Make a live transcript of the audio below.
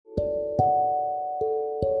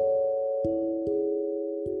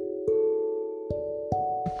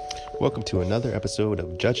Welcome to another episode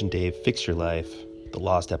of Judge and Dave Fix Your Life, the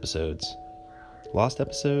Lost Episodes. Lost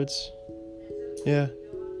Episodes? Yeah,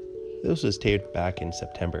 this was taped back in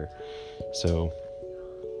September, so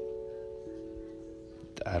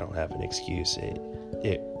I don't have an excuse.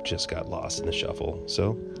 It just got lost in the shuffle,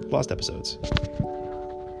 so Lost Episodes.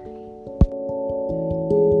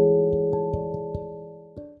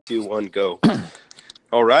 Two, one, go.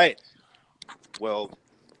 All right. Well,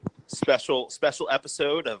 special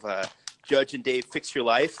episode of Judge and Dave Fix Your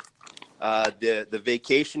Life. The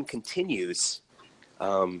vacation continues.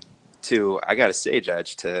 I gotta say,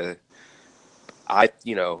 Judge, this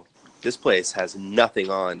place has nothing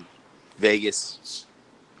on Vegas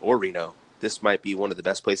or Reno. This might be one of the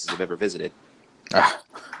best places I've ever visited.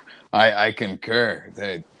 I concur.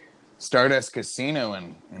 The Stardust Casino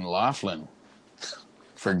in Laughlin.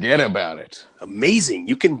 Forget about it. Amazing.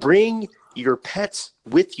 You can bring your pets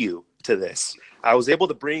with you to this. I was able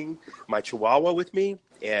to bring my Chihuahua with me,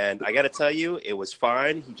 and I got to tell you, it was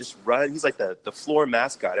fine. He just runs. He's like the floor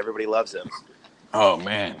mascot. Everybody loves him. Oh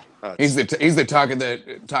man, he's the talk of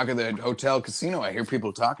the hotel casino. I hear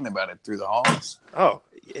people talking about it through the halls. Oh,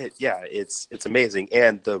 it's amazing.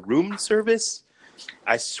 And the room service,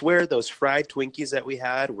 I swear, those fried Twinkies that we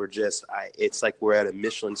had were just. It's like we're at a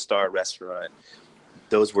Michelin star restaurant.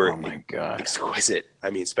 Those were exquisite. I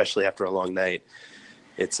mean, especially after a long night.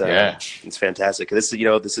 It's fantastic. This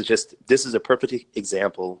is a perfect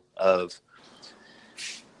example of,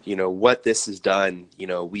 what this has done.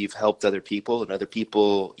 We've helped other people, and other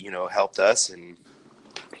people, helped us. And,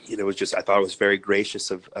 I thought it was very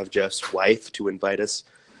gracious of Jeff's wife to invite us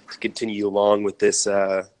to continue along with this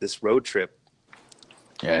road trip.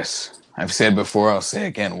 Yes. I've said before, I'll say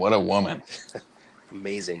again, what a woman.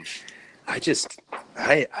 Amazing. I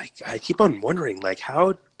keep on wondering,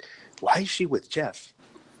 why is she with Jeff?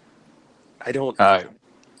 I don't.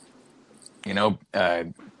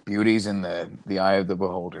 Beauty's in the eye of the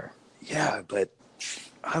beholder. Yeah, but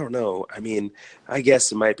I don't know. I mean, I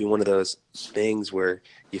guess it might be one of those things where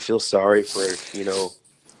you feel sorry for,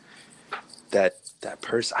 that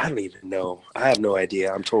person. I don't even know. I have no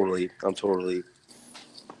idea. I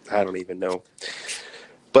don't even know.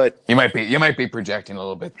 But you might be projecting a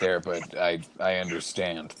little bit there, but I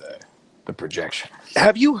understand the projection.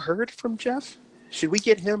 Have you heard from Jeff? Should we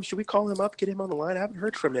get him? Should we call him up? Get him on the line? I haven't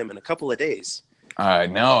heard from him in a couple of days.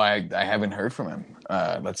 No, I haven't heard from him.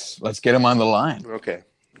 Let's get him on the line. Okay.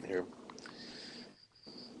 Here.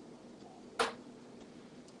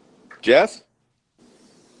 Jeff?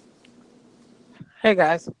 Hey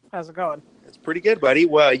guys, how's it going? It's pretty good, buddy.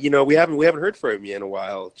 Well, we haven't heard from you in a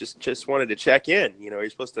while. Just wanted to check in. You're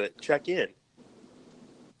supposed to check in.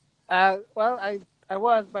 Well, I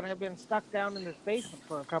was, but I've been stuck down in this basement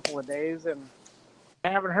for a couple of days, and I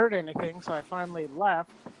haven't heard anything, so I finally left,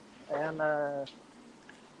 and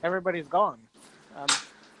everybody's gone. I'm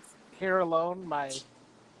here alone. My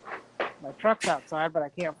truck's outside, but I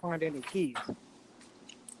can't find any keys.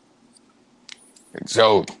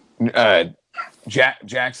 So,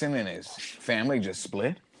 Jackson and his family just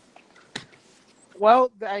split?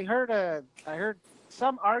 Well, I heard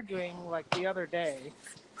some arguing like the other day.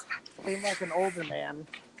 Seemed like an older man,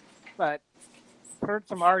 but heard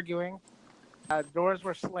some arguing. Doors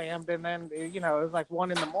were slammed, and then it was like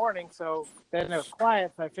 1 a.m. So then it was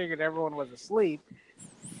quiet. So I figured everyone was asleep.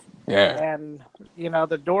 Yeah. And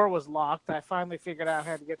the door was locked. I finally figured out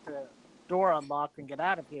how to get the door unlocked and get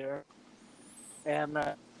out of here. And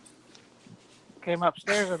came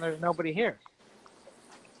upstairs, and there's nobody here.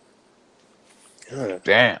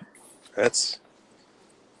 Damn. That's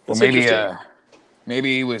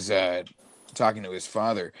maybe he was talking to his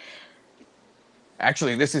father.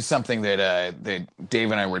 Actually, this is something that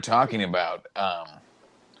Dave and I were talking about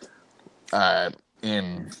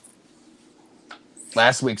in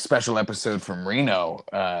last week's special episode from Reno.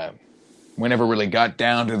 We never really got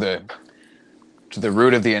down to the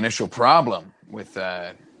root of the initial problem with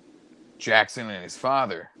Jackson and his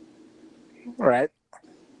father. Right.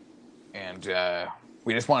 And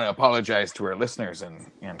we just want to apologize to our listeners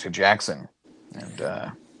and to Jackson. And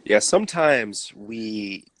sometimes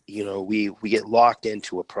we get locked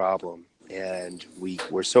into a problem, and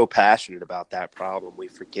we're so passionate about that problem, we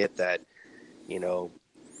forget that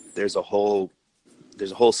there's a whole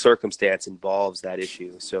circumstance involves that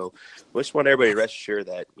issue. So we just want everybody to rest assured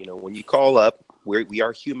that when you call up, we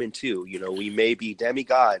are human too. We may be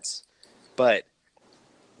demigods, but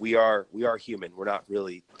we are human. We're not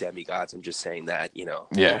really demigods. I'm just saying that,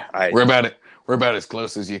 Yeah, we're about as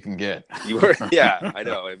close as you can get. Yeah, I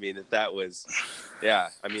know. I mean,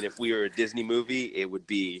 if we were a Disney movie, it would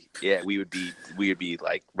be, we would be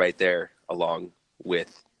like right there along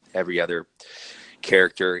with every other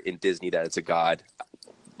character in Disney that it's a god,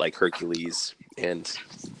 like Hercules, and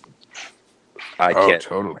I can't.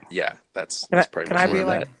 Totally. Yeah, that's Can I, pretty can much I where be I'm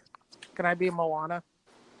like? at. Can I be Moana?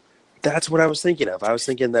 That's what I was thinking of. I was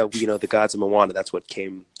thinking that the gods of Moana. That's what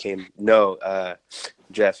came. No,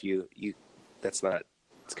 Jeff, you. That's not.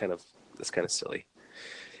 That's kind of silly.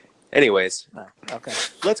 Anyways, Oh, okay.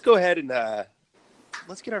 let's go ahead and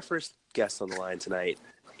let's get our first guest on the line tonight.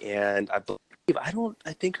 And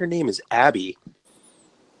I think her name is Abby.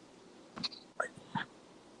 I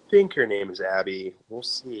think her name is Abby. We'll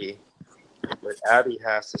see what Abby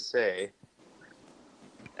has to say.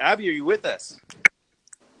 Abby, are you with us?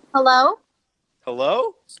 Hello?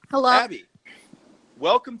 Hello? Hello? Abby,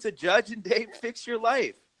 welcome to Judge and Dave Fix Your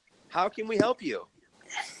Life. How can we help you?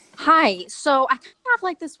 Hi. So I kind of have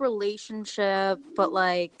like this relationship, but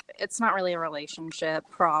like it's not really a relationship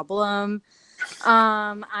problem.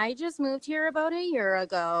 I just moved here about a year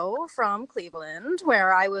ago from Cleveland,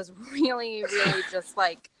 where I was really, really just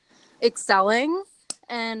like excelling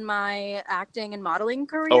in my acting and modeling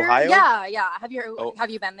career. Ohio? Yeah. Have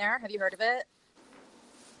you been there? Have you heard of it?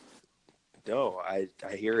 No, I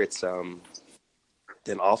hear it's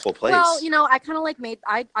an awful place. Well, I kind of like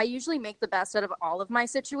I usually make the best out of all of my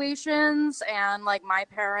situations, and like my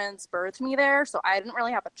parents birthed me there, so I didn't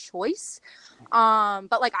really have a choice.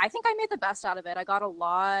 But like I think I made the best out of it. I got a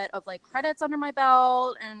lot of like credits under my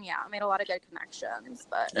belt, and yeah, I made a lot of good connections.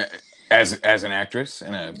 But As an actress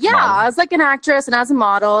and a yeah, model? as like an actress and as a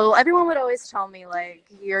model, everyone would always tell me like,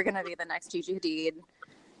 "You're gonna be the next Gigi Hadid.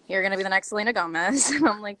 You're gonna be the next Selena Gomez." And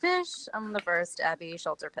I'm like, "Fish, I'm the first Abby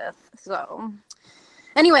Shelterpith." So.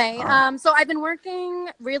 Anyway, so I've been working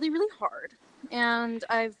really, really hard, and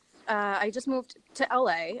I just moved to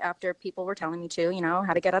LA after people were telling me to,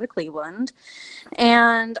 how to get out of Cleveland,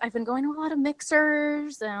 and I've been going to a lot of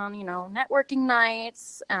mixers and networking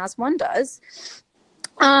nights, as one does.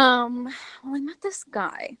 Well, I met this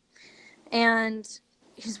guy, and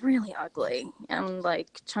he's really ugly and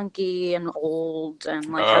like chunky and old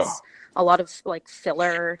and like has a lot of like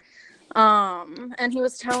filler. And he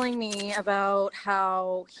was telling me about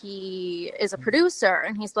how he is a producer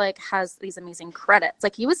and he's like has these amazing credits.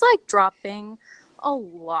 Like he was like dropping a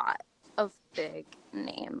lot of big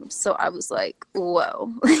names. So I was like,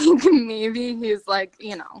 whoa, like maybe he's like,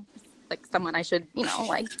 like someone I should,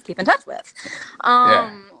 like keep in touch with.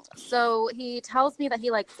 So he tells me that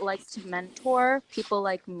he likes to mentor people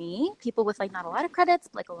like me, people with like not a lot of credits,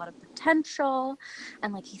 like a lot of potential,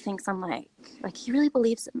 and like he thinks I'm like he really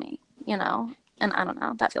believes in me, and I don't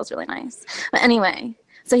know, that feels really nice. But anyway,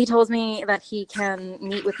 so he told me that he can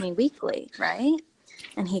meet with me weekly, right?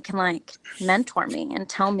 And he can like mentor me and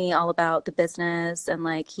tell me all about the business, and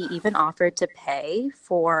like he even offered to pay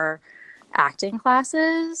for acting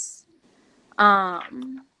classes.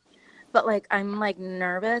 But like I'm like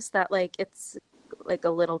nervous that like it's like a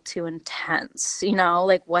little too intense,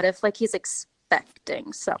 like what if like he's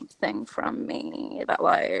expecting something from me that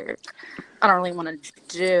like I don't really want to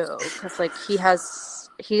do, because like he has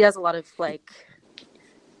a lot of like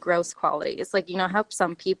gross qualities, like how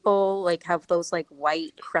some people like have those like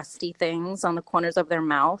white crusty things on the corners of their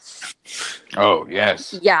mouth. Oh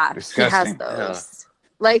yes. Yeah, Disgusting. he has those.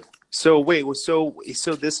 Like so wait, so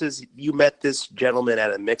this is, you met this gentleman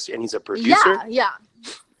at a mix and he's a producer? Yeah.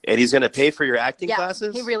 And he's going to pay for your acting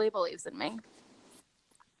classes? He really believes in me.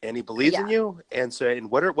 And he believes in you? And so, and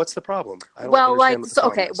what's the problem? I don't well, understand like, what the so,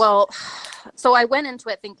 problem okay, is. well, so I went into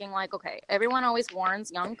it thinking like, okay, everyone always warns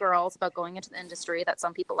young girls about going into the industry that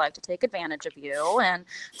some people like to take advantage of you. And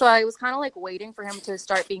so I was kind of like waiting for him to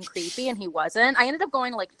start being creepy, and he wasn't. I ended up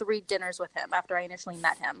going to like 3 dinners with him after I initially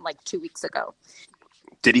met him like 2 weeks ago.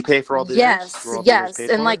 Did he pay for all the Yes, dinners? yes.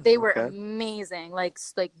 And like for? they were Okay. amazing, like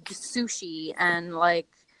sushi and like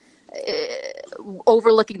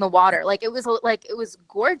overlooking the water. Like it was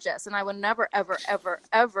gorgeous, and I would never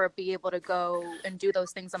ever be able to go and do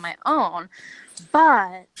those things on my own.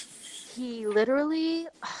 But he literally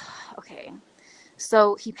okay,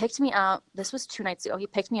 so he picked me up. This was 2 nights ago. He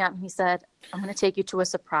picked me up and he said, "I'm gonna take you to a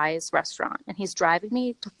surprise restaurant," and he's driving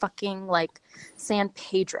me to fucking like San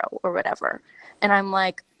Pedro or whatever. And I'm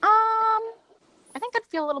like, I think I'd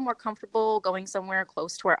feel a little more comfortable going somewhere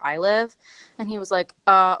close to where I live. And he was like,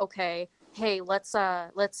 okay, hey, let's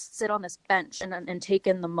sit on this bench and take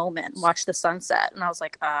in the moment, watch the sunset. And I was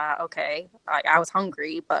like, okay. I was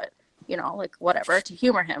hungry, but like whatever, to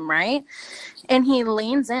humor him, right? And he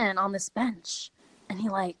leans in on this bench and he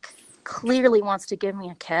like clearly wants to give me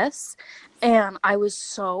a kiss. And I was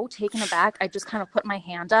so taken aback. I just kind of put my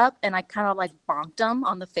hand up and I kind of like bonked him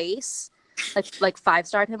on the face. like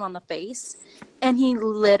 5-starred him on the face, and he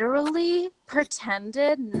literally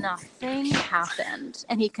pretended nothing happened,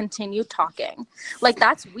 and he continued talking. Like,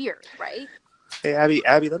 that's weird, right? Hey,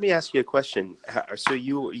 Abby, let me ask you a question. So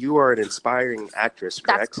you are an inspiring actress,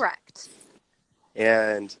 That's correct? correct.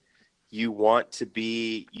 And you want to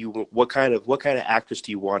be what kind of actress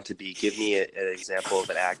do you want to be? Give me an example of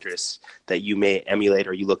an actress that you may emulate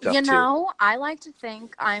or you looked up to. I like to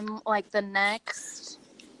think I'm like the next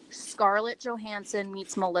Scarlett Johansson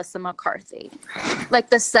meets Melissa McCarthy. Like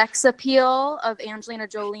the sex appeal of Angelina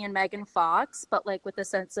Jolie and Megan Fox, but like with a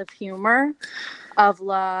sense of humor of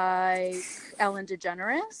like Ellen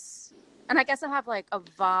DeGeneres. And I guess I have like a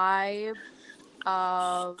vibe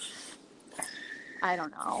of, I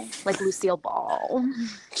don't know, like Lucille Ball.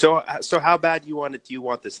 So how bad do you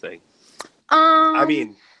want this thing? I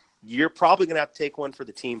mean, you're probably gonna have to take one for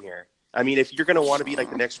the team here. I mean, if you're gonna want to be like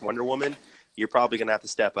the next Wonder Woman, you're probably gonna have to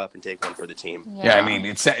step up and take one for the team. Yeah, I mean,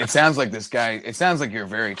 it sounds like this guy. It sounds like you're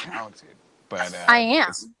very talented, but I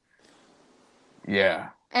am. Yeah.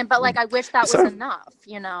 But like, I wish that was enough,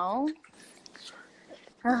 you know.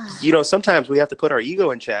 You know, sometimes we have to put our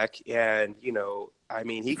ego in check, and you know, I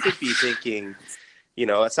mean, he could be thinking, you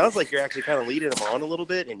know, it sounds like you're actually kind of leading him on a little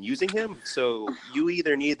bit and using him. So you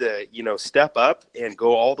either need to, you know, step up and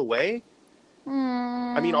go all the way.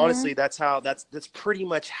 I mean, honestly, that's pretty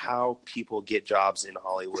much how people get jobs in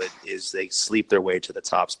Hollywood is they sleep their way to the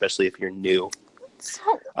top, especially if you're new.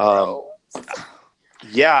 So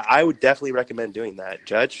yeah, I would definitely recommend doing that,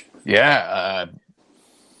 Judge. Yeah.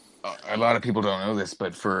 A lot of people don't know this,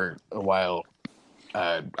 but for a while,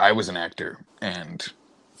 I was an actor, and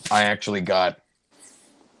I actually got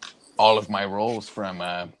all of my roles from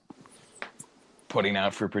putting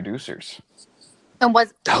out for producers. And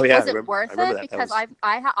was it I worth remember it? that. Because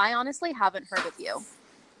I honestly haven't heard of you.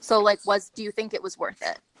 So like, do you think it was worth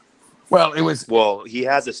it? Well, it was. Well, he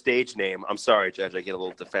has a stage name. I'm sorry, Judge. I get a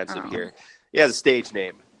little defensive here. He has a stage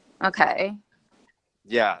name. Okay.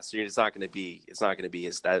 Yeah, so it's not going to be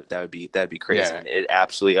that'd be crazy. Yeah. And it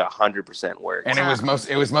absolutely 100% works. And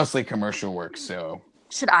it was mostly commercial work. So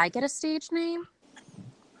should I get a stage name?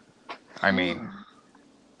 I mean,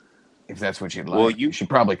 if that's what you'd like, Well, you should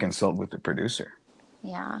probably consult with the producer.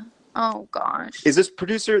 Yeah. Oh gosh. Is this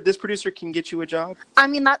producer can get you a job? I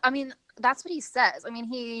mean that's what he says. I mean,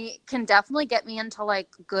 he can definitely get me into like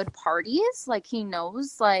good parties. Like he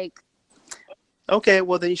knows like. Okay,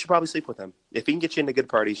 well then you should probably sleep with him. If he can get you into good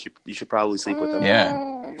parties, you should probably sleep with him.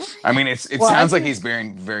 Yeah. I mean, it sounds like he's very,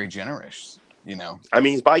 very generous, you know. I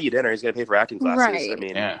mean, he's buy you dinner. He's gonna pay for acting classes. Right. I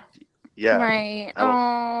mean, yeah. Right.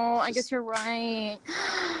 I guess you're right.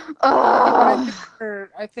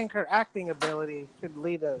 I think her acting ability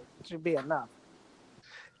should be enough.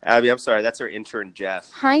 Abby, I'm sorry. That's our intern,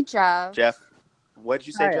 Jeff. Hi, Jeff. Jeff, what did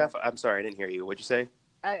you say, Hi. Jeff? I'm sorry, I didn't hear you. What'd you say?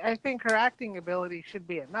 I think her acting ability should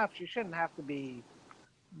be enough. She shouldn't have to be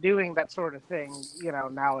doing that sort of thing, you know,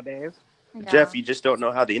 nowadays. Yeah. Jeff, you just don't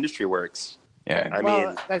know how the industry works. Yeah.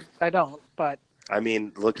 I don't, but I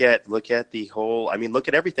mean, look at the whole. I mean, look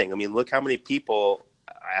at everything. I mean, look how many people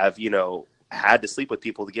have, you know, had to sleep with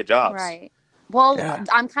people to get jobs. Right. Well, Yeah.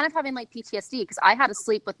 I'm kind of having like PTSD because I had to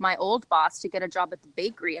sleep with my old boss to get a job at the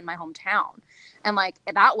bakery in my hometown, and like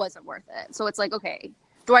that wasn't worth it. So it's like, okay,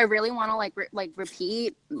 do I really want to like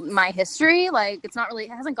repeat my history? Like it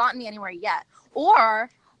hasn't gotten me anywhere yet. Or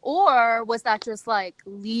was that just like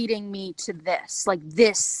leading me to this? Like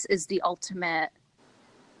this is the ultimate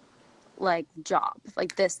like job.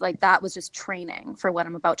 Like this, like that was just training for what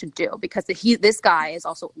I'm about to do because this guy is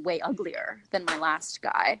also way uglier than my last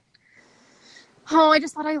guy. Oh, I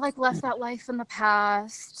just thought I like left that life in the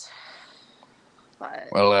past. But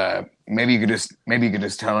Well, maybe you could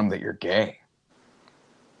just tell him that you're gay.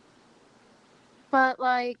 But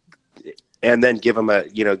like, And then give him a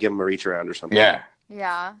reach around or something. Yeah.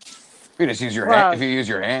 yeah. If you just use your Well- if you use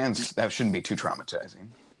your hands, that shouldn't be too traumatizing.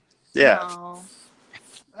 Yeah. No.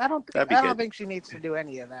 I don't That'd be good. think she needs to do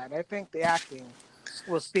any of that. I think the acting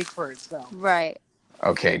will speak for itself. Right.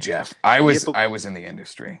 Okay, Jeff. I was Yeah, but- I was in the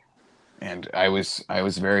industry, and I was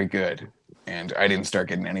very good, and I didn't start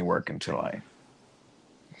getting any work until I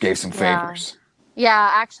gave some Yeah. favors.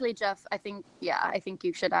 Yeah, actually, Jeff, I think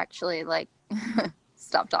you should actually like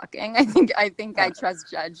stop talking. I think I trust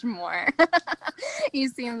Judge more. He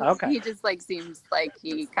seems Okay. he just like seems like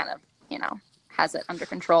he kind of, you know, has it under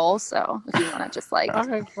control. So if you want to just like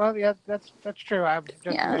Okay, well, yeah, that's true. I'm just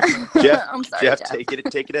yeah. Jeff, I'm sorry, Jeff, Jeff.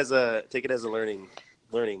 take it as a learning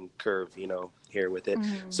learning curve, here with it.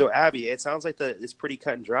 Mhm. So Abby, it sounds like it's pretty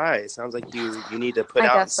cut and dry. It sounds like you need to put I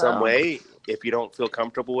out in guess some so. way if you don't feel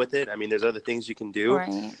comfortable with it. I mean, there's other things you can do.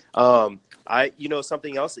 Right.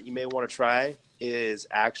 Something else that you may want to try is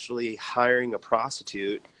actually hiring a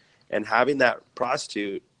prostitute and having that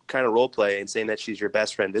prostitute kind of role play and saying that she's your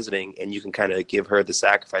best friend visiting, and you can kind of give her the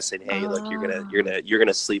sacrifice, saying, "Hey, look, you're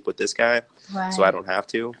gonna sleep with this guy, so I don't have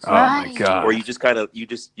to." Oh my Right. god. Or you just kind of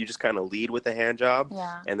lead with a hand job,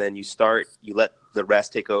 Yeah. and then you let the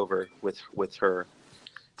rest take over with her.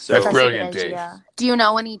 So That's That's brilliant, a good Dave. idea. Do you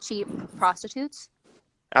know any cheap prostitutes?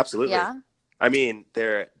 absolutely. Yeah. I mean,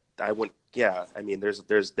 they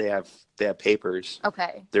have papers.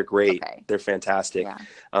 Okay. They're great. Okay. They're fantastic.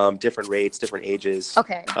 Yeah. Different rates, different ages.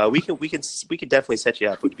 Okay. We can definitely set you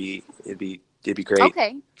up. It'd be great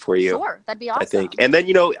Okay. for you. Sure. That'd be awesome. I think. And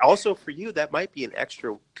then, also for you, that might be an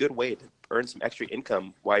extra good way to earn some extra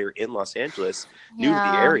income while you're in Los Angeles, new to the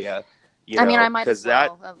Yeah. area. I mean, I might as 'cause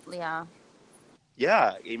that, well. Yeah.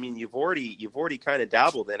 yeah, I mean, you've already kind of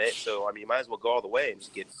dabbled in it, so I mean, you might as well go all the way and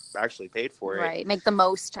just get actually paid for it. Right. Make the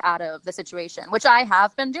most out of the situation, which I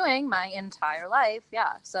have been doing my entire life.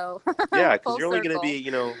 Yeah. So. Yeah, because Full you're only going to circle. be,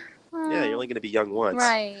 you're only going to be young once.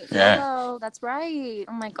 Right. Yeah. Hello. That's right.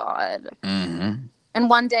 Oh my God. Mm-hmm. And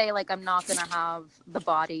one day, like, I'm not gonna have the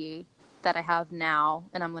body that I have now,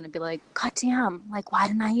 and I'm gonna be like, God damn, like, why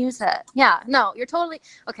didn't I use it? Yeah, no, you're totally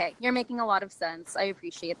okay. You're making a lot of sense. I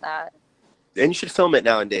appreciate that. And you should film it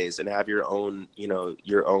nowadays and have your own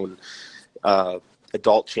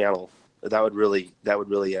adult channel. That would really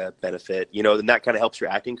benefit. Then that kind of helps your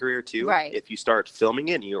acting career too. Right. If you start filming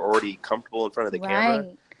it and you're already comfortable in front of the camera.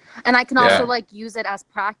 Right. And I can also Yeah. like use it as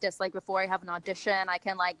practice. Like before I have an audition, I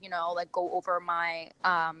can like go over my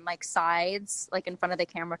like sides like in front of the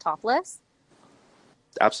camera topless.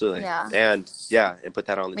 Absolutely. Yeah. And put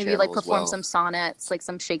that on the Maybe channel like as perform well. some sonnets, like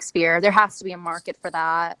some Shakespeare. There has to be a market for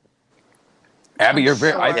that. Abby, I'm you're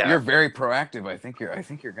very sure. you're very proactive. I think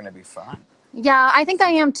you're gonna be fine. Yeah, I think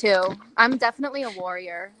I am too. I'm definitely a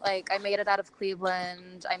warrior. Like I made it out of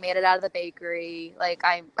Cleveland. I made it out of the bakery. Like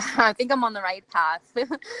I think I'm on the right path.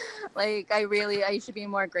 Like I should be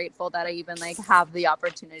more grateful that I even like have the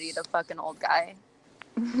opportunity to fuck an old guy.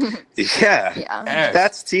 Yeah. Yeah. Yes.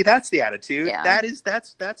 That's the attitude. Yeah.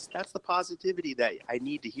 That's the positivity that I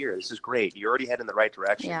need to hear. This is great. You're already heading in the right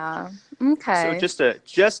direction. Yeah. Okay. So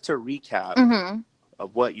just to recap Mm-hmm.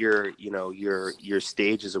 of what your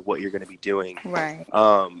stages of what you're going to be doing. Right.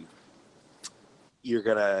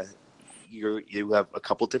 You have a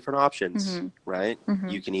couple different options, Mhm. right?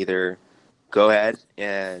 Mhm. You can either go ahead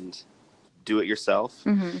and do it yourself.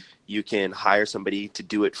 Mm-hmm. You can hire somebody to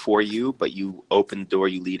do it for you, but you open the door,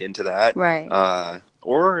 you lead into that. Right.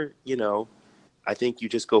 Or, I think you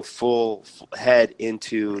just go full head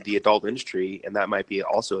into the adult industry, and that might be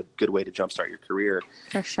also a good way to jumpstart your career.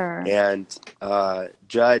 For sure. And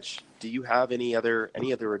Judge, do you have any other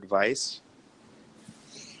advice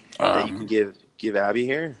that you can give Abby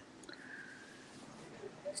here?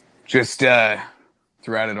 Just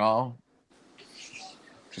throughout it all,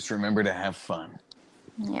 just remember to have fun.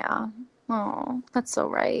 Yeah. Oh, that's so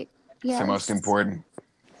right. It's the most important.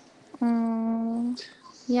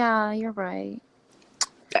 Yeah, you're right.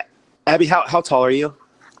 Abby, how tall are you?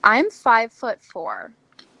 I'm 5'4".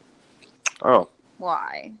 Oh,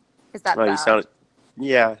 Why? Is that you bad? sound.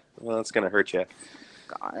 Yeah, well, that's gonna hurt you.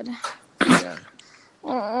 God. Yeah,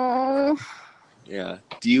 Oh, yeah.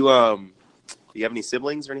 Do you have any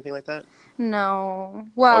siblings or anything like that? no.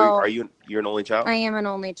 Well, Are you're an only child? I am an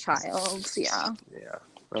only child. Yeah. Yeah.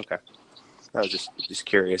 Okay. I was just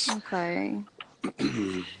curious. Okay.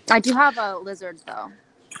 I do have a lizard though.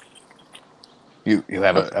 You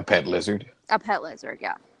have a pet lizard? A pet lizard.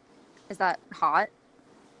 Yeah. Is that hot?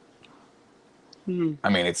 I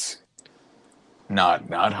mean, it's not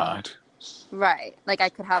hot. Right. Like I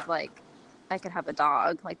could have a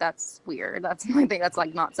dog. Like that's weird. That's I think that's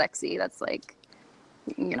like not sexy. That's like,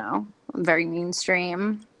 very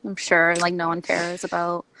mainstream. I'm sure like no one cares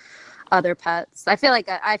about other pets. I feel like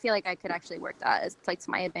I could actually work that. It's like to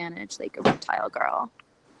my advantage, like a reptile girl.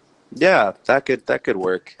 Yeah, that could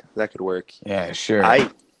work. That could work. Yeah, sure.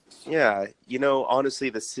 Honestly,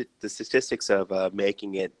 the statistics of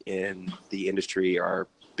making it in the industry are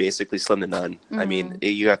basically slim to none. I mean,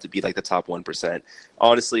 you have to be like the top 1%.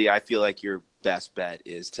 Honestly, I feel like your best bet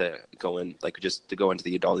is to go into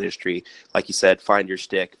the adult industry. Like you said, find your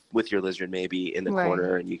stick with your lizard maybe in the Right.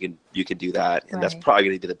 corner, and you can do that, and that's Right. probably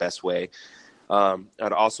going to be the best way.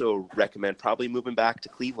 I'd also recommend probably moving back to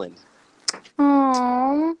Cleveland.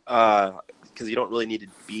 Oh. Because because you don't really need to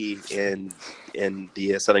be in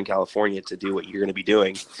the Southern California to do what you're going to be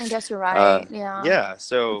doing. I guess you're right. Yeah. Yeah.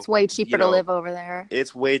 So It's way cheaper to live over there.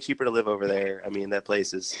 It's way cheaper to live over there. I mean, that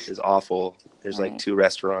place is awful. There's like 2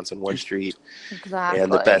 restaurants on one street. Exactly.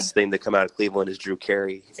 And the best thing to come out of Cleveland is Drew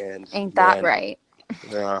Carey. And ain't that right?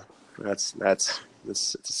 Yeah, it's a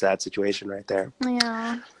sad situation right there.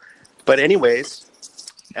 Yeah. But anyways,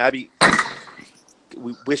 Abby,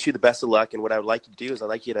 we wish you the best of luck. And what I would like you to do is I'd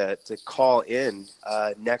like you to call in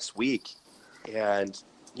next week and,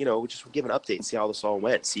 just give an update, see how this all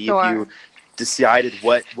went. See if you decided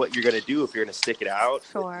what you're going to do, if you're going to stick it out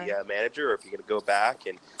with the manager or if you're going to go back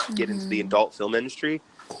and get into the adult film industry.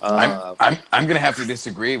 I'm going to have to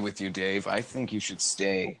disagree with you, Dave. I think you should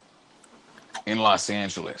stay in Los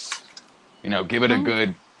Angeles. Give it a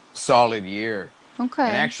good solid year. Okay.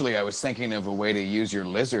 And actually, I was thinking of a way to use your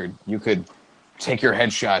lizard. You could take your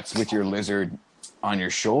headshots with your lizard on your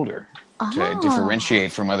shoulder to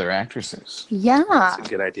differentiate from other actresses. Yeah. That's a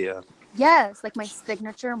good idea. Yes, like my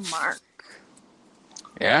signature mark.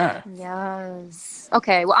 Yeah. Yes.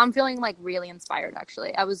 Okay, well, I'm feeling like really inspired,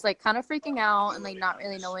 actually. I was like kind of freaking out and like not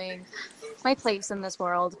really knowing my place in this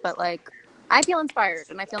world, but like I feel inspired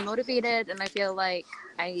and I feel motivated and I feel like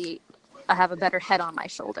I have a better head on my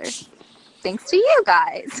shoulders. Thanks to you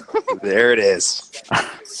guys. There it is.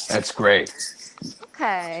 That's great.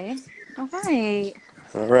 Okay. All right.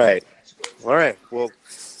 All right. Well,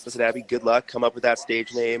 listen, Abby, good luck. Come up with that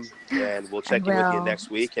stage name, and we'll check in with you next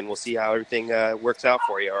week, and we'll see how everything works out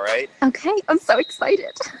for you, all right? Okay. I'm so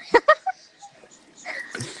excited.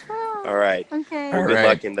 All right. Okay. Well, good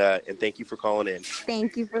luck, and thank you for calling in.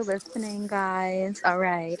 Thank you for listening, guys. All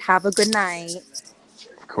right. Have a good night.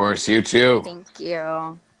 Of course, you too. Thank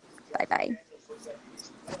you. Bye-bye.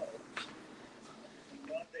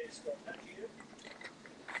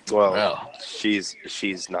 Well, she's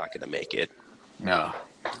not going to make it. No.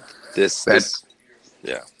 This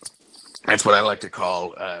yeah. That's what I like to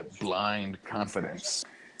call blind confidence.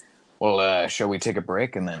 Well, shall we take a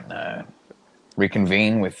break and then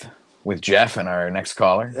reconvene with Jeff and our next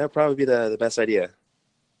caller? That'd probably be the best idea.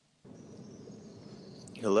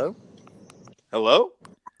 Hello? Hello?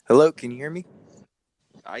 Hello, can you hear me?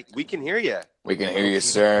 We can hear you. We can hear you,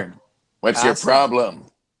 sir. What's your problem?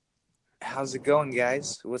 How's it going,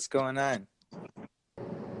 guys? What's going on?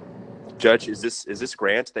 Judge, is this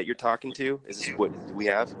Grant that you're talking to? Is this what we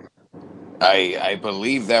have? I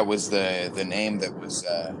believe that was the name that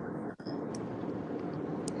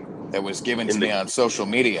was given to me on social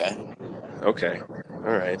media. Okay.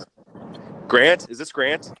 All right. Grant? Is this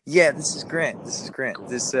Grant? Yeah, this is Grant.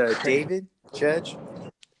 This David, Judge?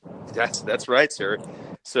 That's right, sir.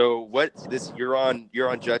 So you're on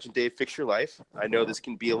Judge and Dave Fix Your Life. I know this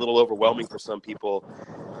can be a little overwhelming for some people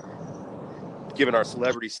given our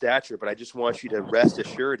celebrity stature, but I just want you to rest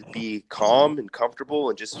assured, be calm and comfortable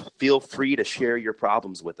and just feel free to share your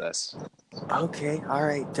problems with us. Okay, all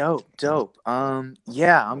right, dope.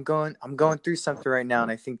 Yeah, I'm going through something right now,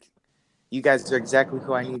 and I think you guys are exactly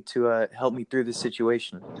who I need to help me through this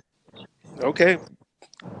situation. Okay.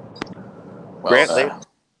 Well, Grant,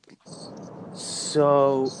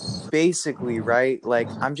 so basically, right, like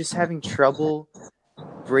I'm just having trouble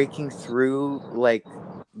breaking through like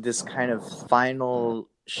this kind of final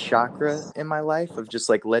chakra in my life of just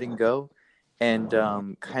like letting go and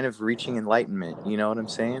kind of reaching enlightenment. You know what I'm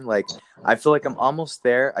saying? Like I feel like I'm almost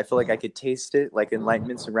there. I feel like I could taste it, like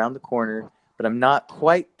enlightenment's around the corner, but I'm not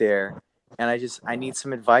quite there. And I need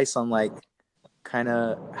some advice on like kind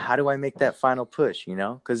of how do I make that final push,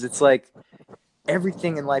 because it's like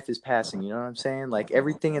everything in life is passing, you know what I'm saying? Like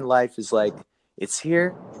everything in life is like it's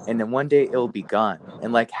here and then one day it'll be gone.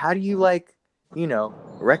 And like how do you like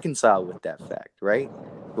reconcile with that fact, right?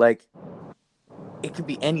 Like it could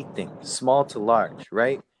be anything, small to large,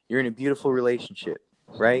 right? You're in a beautiful relationship,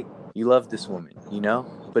 right? You love this woman,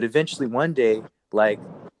 but eventually one day, like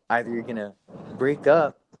either you're gonna break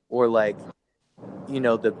up or like,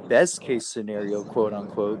 the best case scenario, quote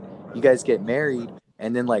unquote, you guys get married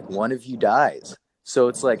and then like one of you dies. So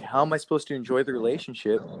it's like, how am I supposed to enjoy the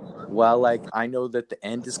relationship while like I know that the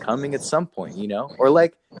end is coming at some point, Or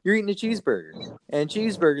like you're eating a cheeseburger and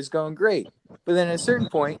cheeseburger's going great, but then at a certain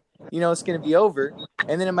point, it's going to be over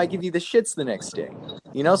and then it might give you the shits the next day,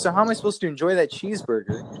 So how am I supposed to enjoy that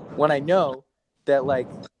cheeseburger when I know that like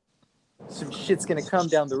some shit's going to come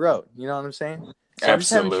down the road? You know what I'm saying? So I'm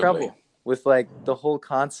just having trouble with like the whole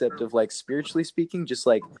concept of like spiritually speaking, just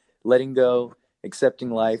like letting go,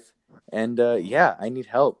 accepting life. And yeah, I need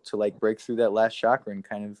help to like break through that last chakra and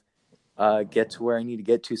kind of get to where I need to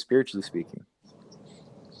get to spiritually speaking.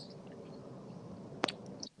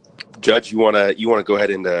 Judge, you wanna go ahead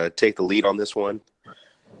and take the lead on this one?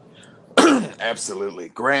 Absolutely,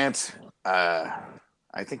 Grant.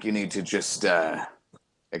 I think you need to just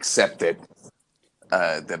accept that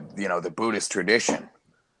the Buddhist tradition.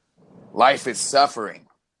 Life is suffering.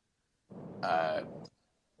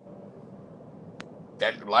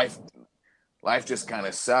 That life just kind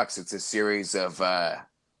of sucks. It's a series of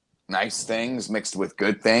nice things mixed with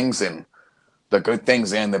good things, and the good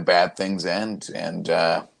things and the bad things end. And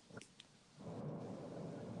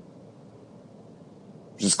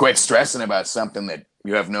just quit stressing about something that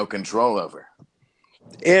you have no control over.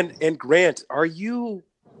 And Grant,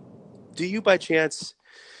 do you by chance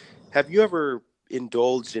have you ever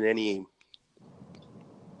indulged in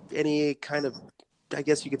any kind of, I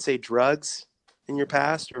guess you could say, drugs in your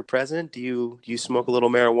past or present? Do you smoke a little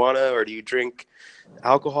marijuana, or do you drink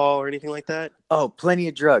alcohol or anything like that? Oh, plenty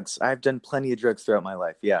of drugs. I've done plenty of drugs throughout my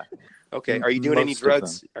life. Yeah. Okay. Are you doing any Most of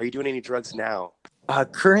drugs? Are you doing any drugs now?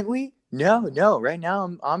 Currently, no. Right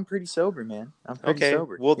now, I'm pretty sober, man. I'm pretty Okay.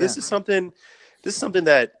 sober. Well, Yeah. this is something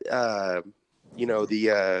that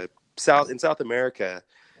the South America,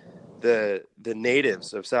 the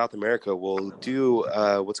natives of South America will do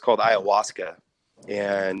what's called ayahuasca,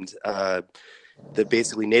 and the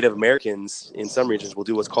basically Native Americans in some regions will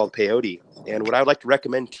do what's called peyote. And what I would like to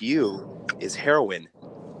recommend to you is heroin.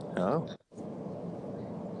 Oh.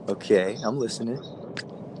 Okay, I'm listening.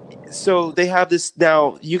 So they have this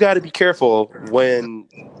now. You got to be careful when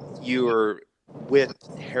you're with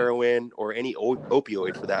heroin or any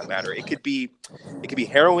opioid for that matter. It could be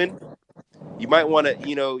heroin. You might want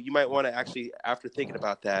to actually, after thinking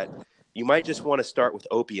about that, you might just want to start with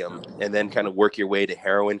opium and then kind of work your way to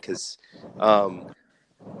heroin, because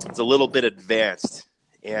it's a little bit advanced.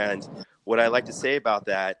 And what I like to say about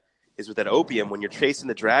that is, with that opium, when you're chasing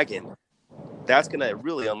the dragon, that's going to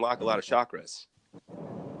really unlock a lot of chakras.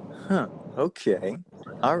 Huh. Okay.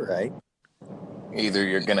 All right. Either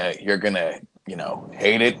you're gonna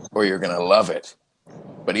hate it, or you're gonna love it.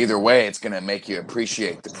 But either way, it's gonna make you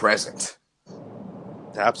appreciate the present.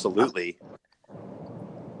 Absolutely.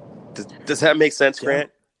 Does that make sense,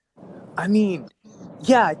 Grant? I mean,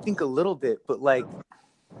 yeah, I think a little bit, but like,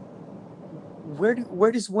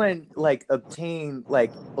 where does one like obtain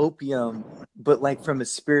like opium, but like from a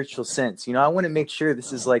spiritual sense? I want to make sure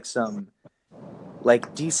this is like some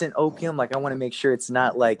like decent opium. Like, I want to make sure it's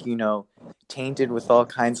not like tainted with all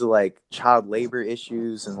kinds of like child labor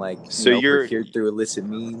issues and like procured through illicit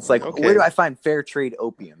means. Like, okay. Where do I find fair trade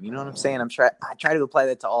opium? You know what I'm saying? I try to apply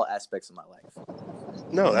that to all aspects of my life.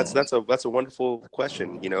 No, that's a wonderful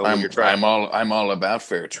question. When you're trying. I'm all about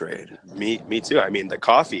fair trade. Me too. I mean, the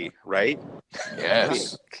coffee, right?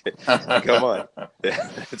 Yes. Come on,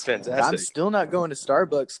 it's fantastic. I'm still not going to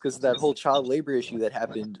Starbucks because of that whole child labor issue that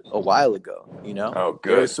happened a while ago. Oh,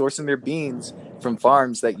 good. They're sourcing their beans from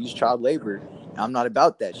farms that use child labor. I'm not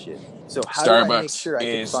about that shit. So how Starbucks do I make sure I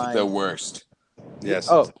can find the worst? Yes.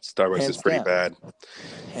 Oh, Starbucks is pretty bad.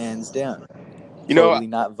 Hands down. Totally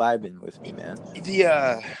not vibing with me, man.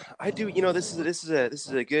 I do. This is a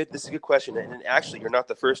good question, and actually, you're not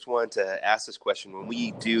the first one to ask this question. When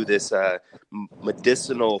we do this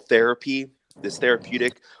medicinal therapy, this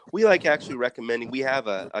therapeutic, we like actually recommending. We have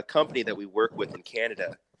a company that we work with in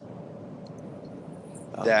Canada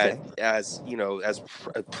that, as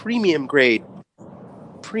premium grade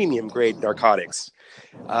narcotics.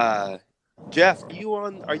 Jeff,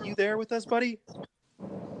 are you there with us, buddy?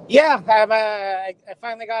 Yeah, I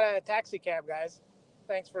finally got a taxi cab, guys.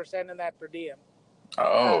 Thanks for sending that per diem.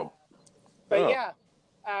 Yeah,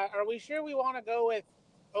 are we sure we want to go with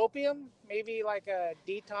opium? Maybe like a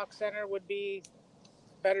detox center would be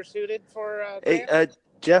better suited for Grant?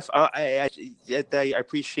 Jeff, I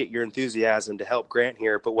appreciate your enthusiasm to help Grant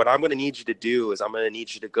here, but what I'm going to need you to do is I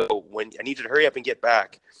need you to hurry up and get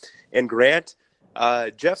back. And Grant,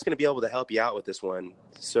 Jeff's going to be able to help you out with this one.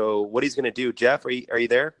 So what he's going to do, Jeff, are you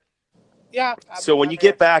there? Yeah. So when you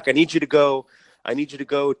get back, I need you to go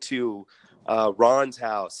to Ron's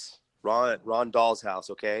house, Ron Dahl's house,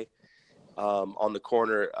 okay? On the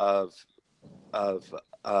corner of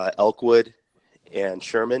Elkwood and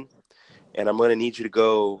Sherman, and I'm going to need you to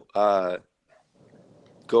go over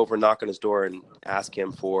and knock on his door and ask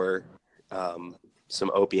him for some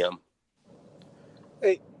opium.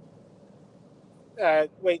 Wait.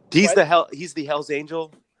 He's the Hell's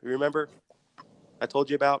Angel. Remember? I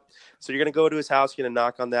told you about. So you're going to go to his house, you're going to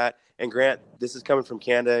knock on that. And Grant, this is coming from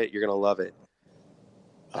Canada. You're going to love it.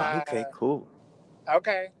 Okay, cool.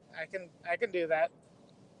 Okay, I can do that.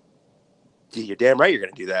 You're damn right you're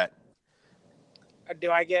going to do that.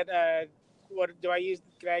 Do I get what do I use?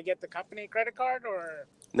 Can I get the company credit card or?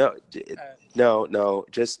 No, no.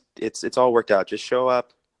 Just it's all worked out. Just show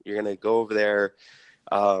up. You're gonna go over there.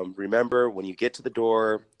 Remember, when you get to the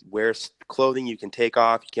door, wear clothing you can take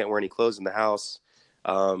off. You can't wear any clothes in the house.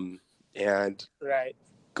 And Right.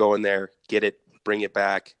 go in there, get it, bring it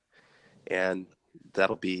back, and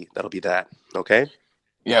that'll be that. Okay.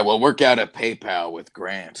 Yeah, we'll work out a PayPal with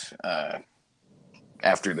Grant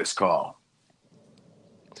after this call.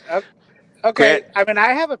 Okay. Grant, I mean,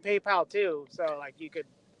 I have a PayPal too, so like you could,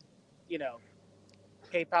 you know,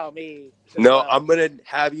 PayPal me. As no, well. I'm gonna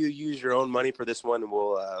have you use your own money for this one, and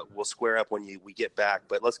we'll square up when we get back.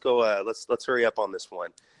 But let's go. Let's hurry up on this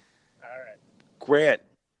one. All right. Grant,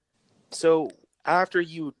 so after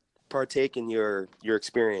you partake in your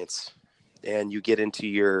experience and you get into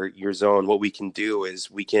your zone, what we can do is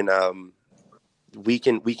we can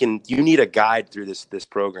you need a guide through this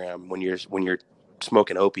program when you're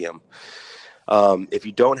smoking opium. If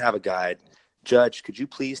you don't have a guide, Judge, could you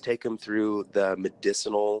please take him through the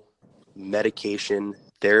medication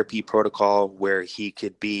therapy protocol where he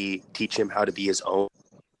could teach him how to be his own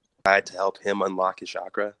guide to help him unlock his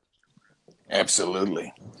chakra?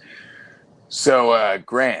 Absolutely. So,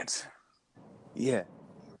 Grant, Yeah.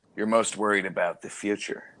 you're most worried about the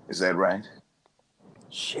future. Is that right?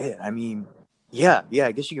 Shit. I mean, yeah.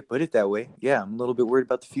 I guess you could put it that way. Yeah, I'm a little bit worried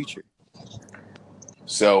about the future.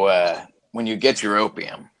 So, when you get your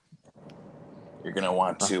opium, you're going to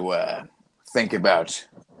want to think about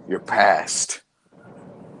your past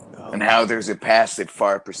and how there's a past that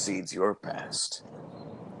far precedes your past,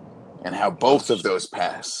 and how both of those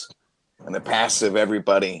pasts and the pasts of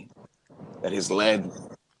everybody that has led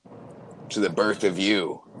to the birth of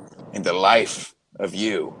you and the life of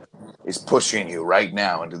you is pushing you right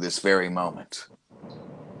now into this very moment.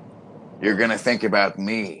 You're going to think about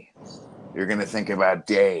me. You're going to think about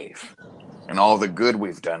Dave and all the good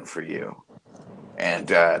we've done for you. And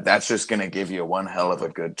that's just going to give you one hell of a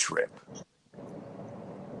good trip.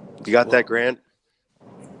 You got that, Grant?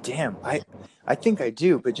 Damn, I think I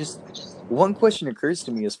do, but just one question occurs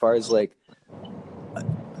to me as far as like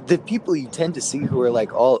the people you tend to see who are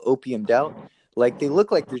like all opiumed out, like they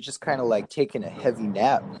look like they're just kind of like taking a heavy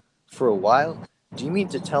nap for a while. Do you mean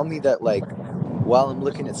to tell me that like while I'm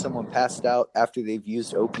looking at someone passed out after they've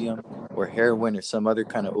used opium or heroin or some other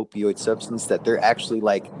kind of opioid substance that they're actually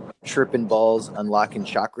like tripping balls, unlocking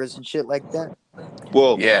chakras and shit like that?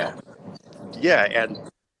 Well, Yeah. and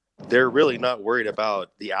they're really not worried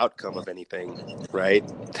about the outcome of anything, right?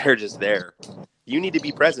 They're just there. You need to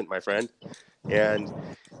be present, my friend. And,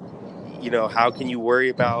 how can you worry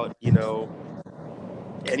about,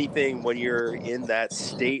 anything when you're in that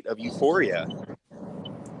state of euphoria?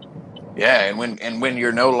 Yeah, and when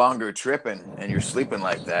you're no longer tripping and you're sleeping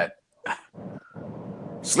like that,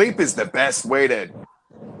 sleep is the best way to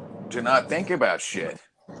not think about shit.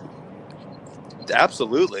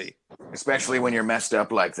 Absolutely. Especially when you're messed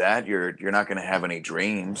up like that, you're not going to have any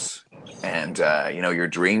dreams, and your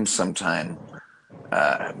dreams sometimes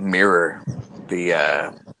mirror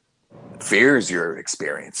the fears you're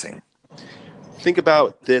experiencing. Think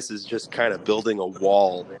about this as just kind of building a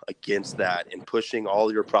wall against that and pushing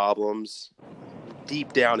all your problems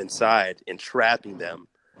deep down inside and trapping them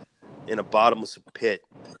in a bottomless pit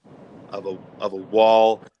of a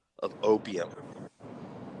wall of opium.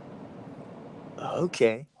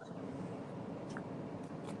 Okay.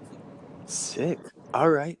 Sick. All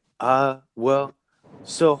right. Well,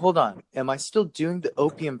 so hold on. Am I still doing the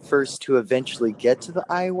opium first to eventually get to the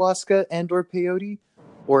ayahuasca and or peyote?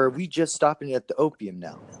 Or are we just stopping at the opium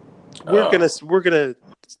now? We're gonna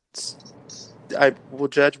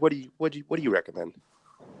Judge, what do you recommend?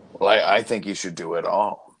 Well, I think you should do it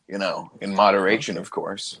all, in moderation, of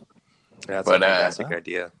course. That's a fantastic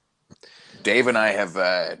idea. Dave and I have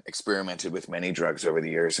experimented with many drugs over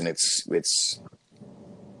the years, and it's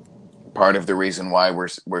part of the reason why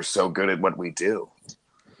we're so good at what we do.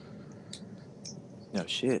 No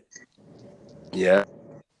shit. Yeah.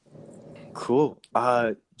 Cool.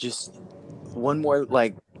 Just one more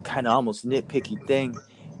like kind of almost nitpicky thing.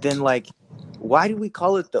 Then like, why do we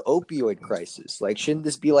call it the opioid crisis? Like, shouldn't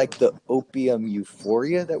this be like the opium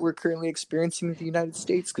euphoria that we're currently experiencing in the United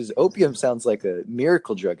States? Because opium sounds like a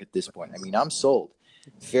miracle drug at this point. I mean, I'm sold.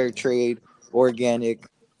 Fair trade, organic,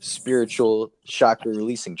 spiritual, chakra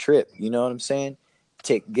releasing trip. You know what I'm saying?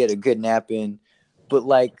 Get a good nap in. But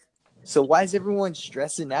like, so why is everyone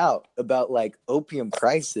stressing out about like opium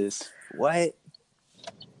crisis? What?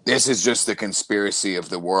 This is just the conspiracy of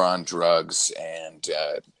the war on drugs and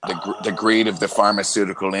the greed of the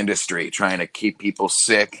pharmaceutical industry trying to keep people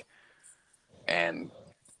sick and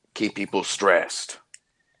keep people stressed.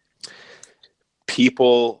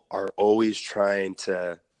 people are always trying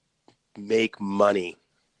to make money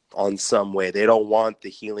on some way. They don't want the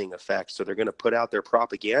healing effect, so they're going to put out their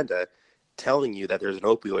propaganda telling you that there's an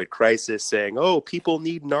opioid crisis, saying, oh, people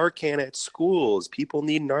need Narcan at schools, people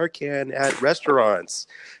need Narcan at restaurants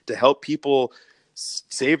to help people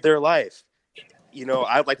save their life. You know,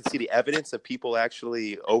 I'd like to see the evidence of people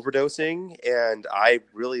actually overdosing, and I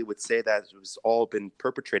really would say that it was all been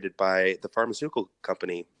perpetrated by the pharmaceutical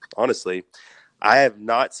company. Honestly, I have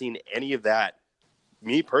not seen any of that.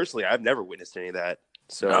 Me personally, I've never witnessed any of that.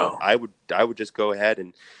 So No. I would just go ahead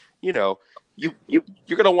and, you know,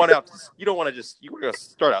 you're gonna want out. You don't want to just, you're gonna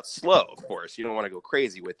start out slow, of course. You don't want to go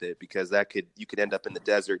crazy with it, because you could end up in the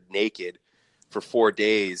desert naked for 4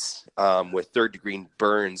 days with 3rd-degree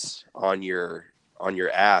burns on your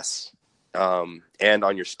ass and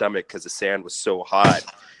on your stomach because the sand was so hot,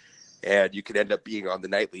 and you could end up being on the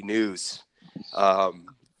nightly news,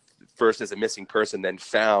 first as a missing person, then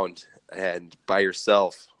found and by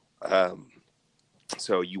yourself.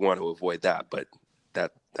 So you want to avoid that, but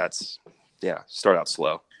that's start out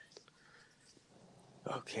slow.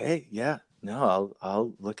 Okay, yeah. No,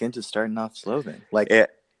 I'll look into starting off slow then.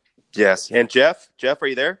 Yes. And Jeff, are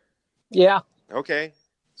you there? Yeah. Okay.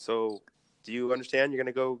 So do you understand? You're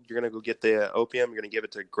gonna go get the opium. You're gonna give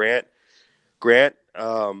it to Grant.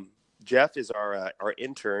 Jeff is our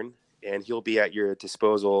intern, and he'll be at your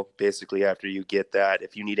disposal basically after you get that.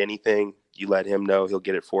 If you need anything, you let him know. He'll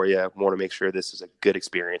get it for you. I want to make sure this is a good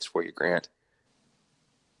experience for you, Grant.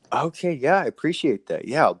 Okay, yeah, I appreciate that.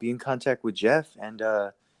 Yeah, I'll be in contact with Jeff, and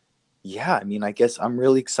yeah, I mean, I guess I'm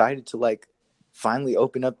really excited to finally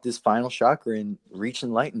open up this final chakra and reach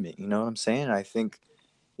enlightenment. You know what I'm saying? I think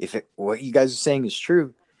what you guys are saying is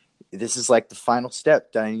true, this is the final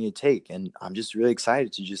step that I need to take, and I'm just really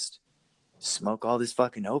excited to just smoke all this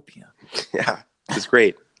fucking opium. Yeah, it's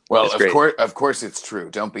great. Well, It's great. of course it's true.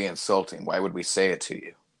 Don't be insulting. Why would we say it to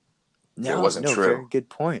you? No, It wasn't true. Very good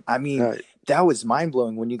point. I mean, that was mind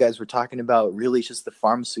blowing when you guys were talking about really just the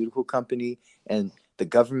pharmaceutical company and the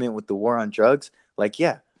government with the war on drugs.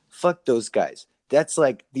 Yeah, fuck those guys. That's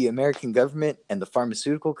the American government and the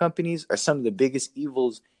pharmaceutical companies are some of the biggest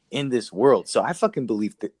evils in this world. So I fucking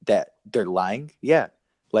believe that they're lying. Yeah.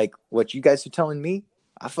 What you guys are telling me,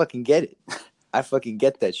 I fucking get it. I fucking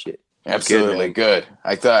get that shit. Absolutely good.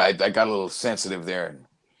 I thought I got a little sensitive there.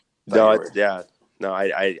 No, I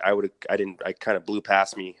didn't. I kind of blew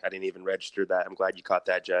past me. I didn't even register that. I'm glad you caught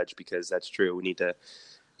that, Judge, because that's true. We need to,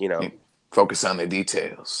 focus on the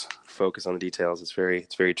details. Focus on the details. It's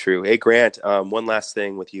very true. Hey, Grant, one last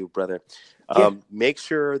thing with you, brother. Make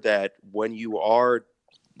sure that when you are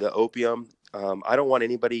the opium, I don't want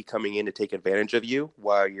anybody coming in to take advantage of you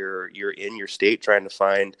while you're in your state trying to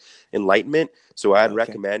find enlightenment. So I'd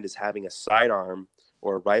recommend is having a sidearm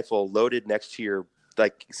or a rifle loaded next to your,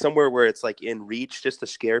 somewhere where it's in reach, just to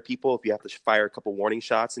scare people if you have to fire a couple warning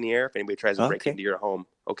shots in the air if anybody tries to break into your home.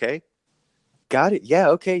 Okay. Got it. Yeah.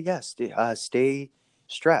 Okay. Yeah. Stay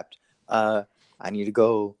strapped. I need to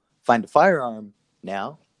go find a firearm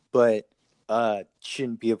now, but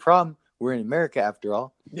shouldn't be a problem. We're in America after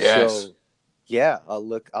all. Yes. So yeah, I'll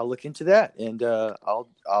look into that, and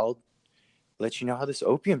I'll let you know how this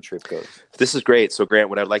opium trip goes. This is great. So Grant,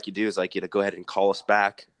 what I'd like you to do is you to go ahead and call us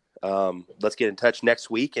back. Let's get in touch next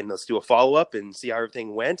week and let's do a follow-up and see how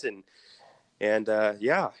everything went. And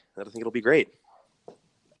yeah, I think it'll be great.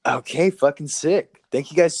 Okay. Fucking sick. Thank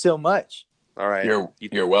you guys so much. All right.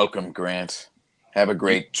 You're welcome, Grant. Have a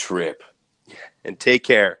great trip. And take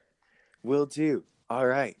care. Will do. All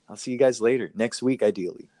right. I'll see you guys later. Next week,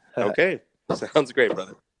 ideally. Okay. Sounds great,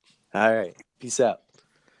 brother. All right. Peace out.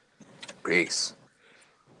 Peace.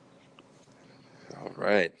 All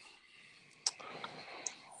right.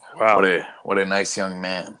 Wow. What a nice young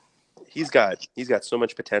man. He's got so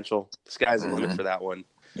much potential. The sky's the limit for that one.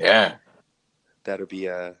 Yeah. That'd be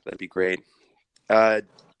great.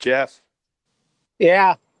 Jeff.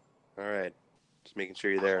 Yeah. All right. Just making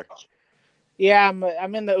sure you're there. Yeah,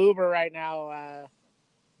 I'm in the Uber right now.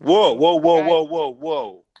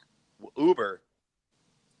 Whoa. Uber.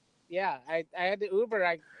 Yeah, I had the Uber.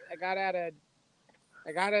 I got at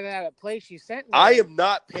a place you sent me. I am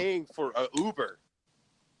not paying for a Uber.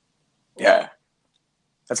 Yeah.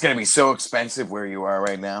 That's going to be so expensive where you are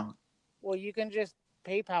right now. Well, you can just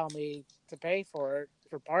PayPal me to pay for it,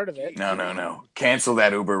 for part of it. No. Cancel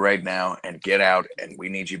that Uber right now and get out, and we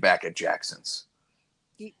need you back at Jackson's.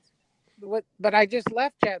 What? But I just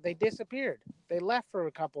left, Chat. They disappeared. They left for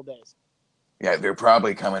a couple days. Yeah, they're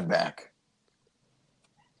probably coming back.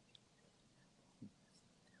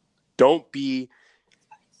 Don't do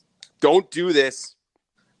this.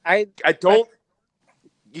 I don't.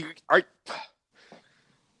 You are.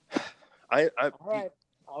 All right,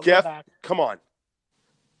 I'll Jeff, go back. come on.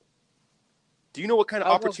 Do you know what kind of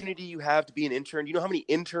I'll go- opportunity you have to be an intern? You know how many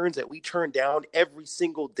interns that we turn down every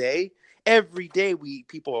single day? Every day,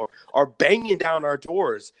 people are banging down our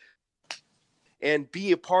doors and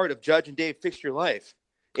be a part of Judge and Dave Fix Your Life.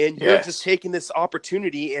 And you're Yes. just taking this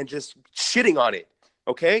opportunity and just shitting on it.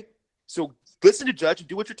 Okay? So listen to Judge and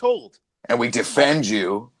do what you're told. And we defend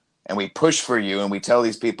you and we push for you and we tell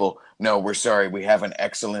these people, no, we're sorry, we have an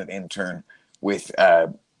excellent intern with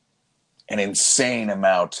an insane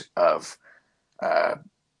amount of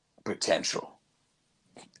potential.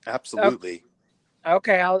 Absolutely.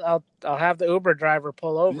 Okay, I'll have the Uber driver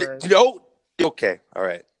pull over. No. Okay. All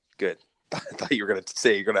right. Good. I thought you were going to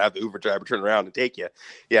say you're going to have the Uber driver turn around and take you.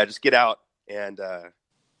 Yeah, just get out and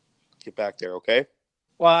get back there, okay?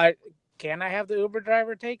 Well, can I have the Uber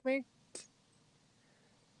driver take me?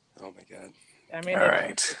 Oh, my God. I mean, All it's,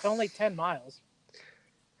 right. it's only 10 miles.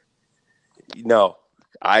 No.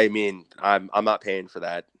 I mean, I'm not paying for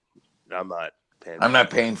that. I'm not paying. I'm not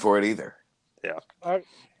paying for it either.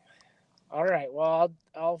 All right, well,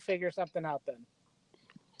 I'll figure something out then.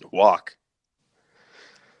 Walk.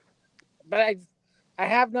 But I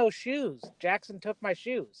have no shoes. Jackson took my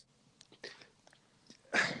shoes.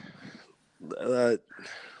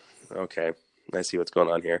 Okay. I see what's going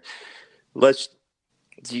on here.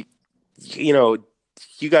 You know,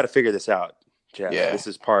 you got to figure this out, Jeff. Yeah. This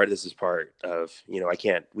is part of,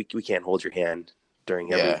 we can't hold your hand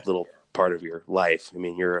during every Yeah. little part of your life. I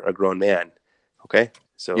mean, you're a grown man. Okay.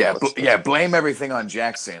 So Yeah, let's- blame everything on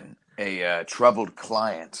Jackson, a troubled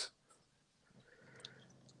client.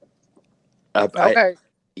 Okay.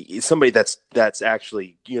 Somebody that's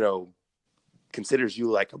actually, considers you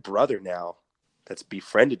like a brother now, that's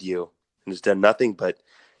befriended you and has done nothing but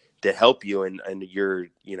to help you. And you're,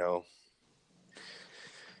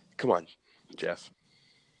 come on, Jeff.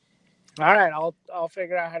 All right, I'll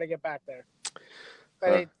figure out how to get back there. But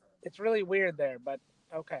Huh. it's really weird there, but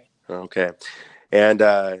okay. Okay. And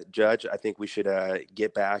Judge, I think we should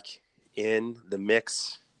get back in the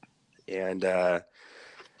mix, and I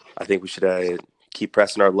think we should keep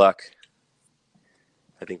pressing our luck.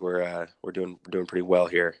 I think we're doing pretty well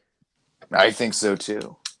here. I think so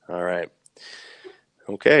too. All right.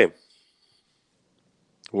 Okay.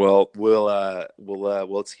 Well,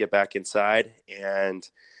 let's get back inside and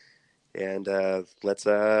let's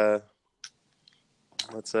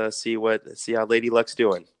see how Lady Luck's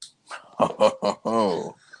doing.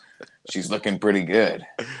 Oh, she's looking pretty good.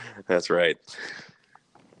 That's right.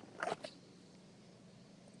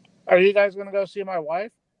 Are you guys going to go see my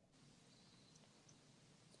wife?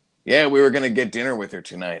 Yeah, we were gonna get dinner with her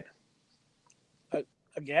tonight.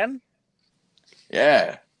 Again?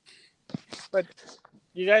 Yeah. But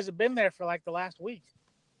you guys have been there for like the last week.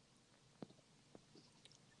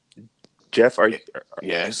 Jeff, are you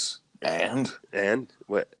Yes. And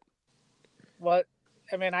what? What?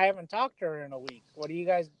 I mean, I haven't talked to her in a week. What are you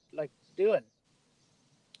guys like doing?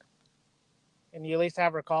 Can you at least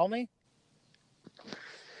have her call me?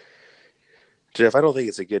 Jeff, I don't think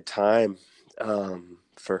it's a good time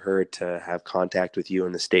for her to have contact with you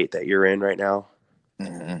in the state that you're in right now.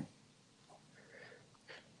 Mhm.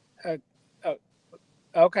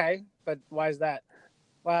 Okay, but why is that?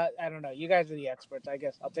 Well, I don't know. You guys are the experts. I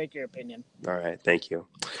guess I'll take your opinion. All right, thank you.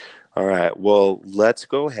 All right, well, let's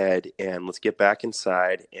go ahead and let's get back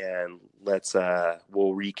inside and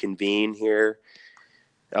we'll reconvene here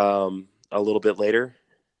a little bit later,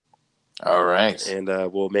 All right. and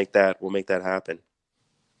we'll make that happen.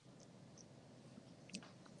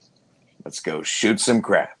 Let's go shoot some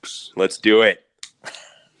craps. Let's do it.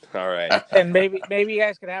 All right. And maybe you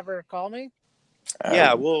guys could have her call me.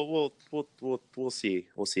 Yeah, we'll see.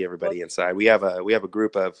 We'll see everybody inside. We have a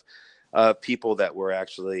group of people that we're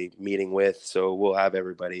actually meeting with, so we'll have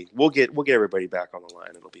everybody. We'll get everybody back on the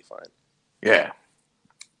line. It'll be fine. Yeah.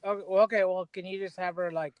 Okay. Well, can you just have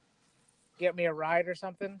her like get me a ride or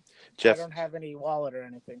something? Jeff. I don't have any wallet or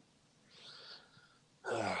anything.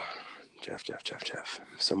 Jeff.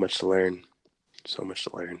 So much to learn.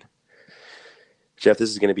 Jeff, this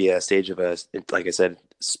is going to be a stage of like I said,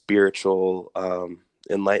 spiritual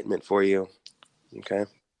enlightenment for you. Okay.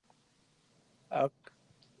 Okay.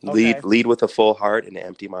 Lead with a full heart and an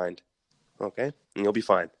empty mind. Okay, and you'll be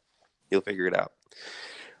fine. You'll figure it out.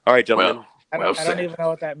 All right, gentlemen. I Well don't said. even know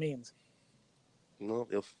what that means. No,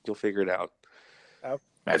 you'll figure it out.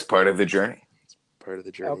 That's part of the journey. Part of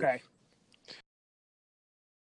the journey. Okay.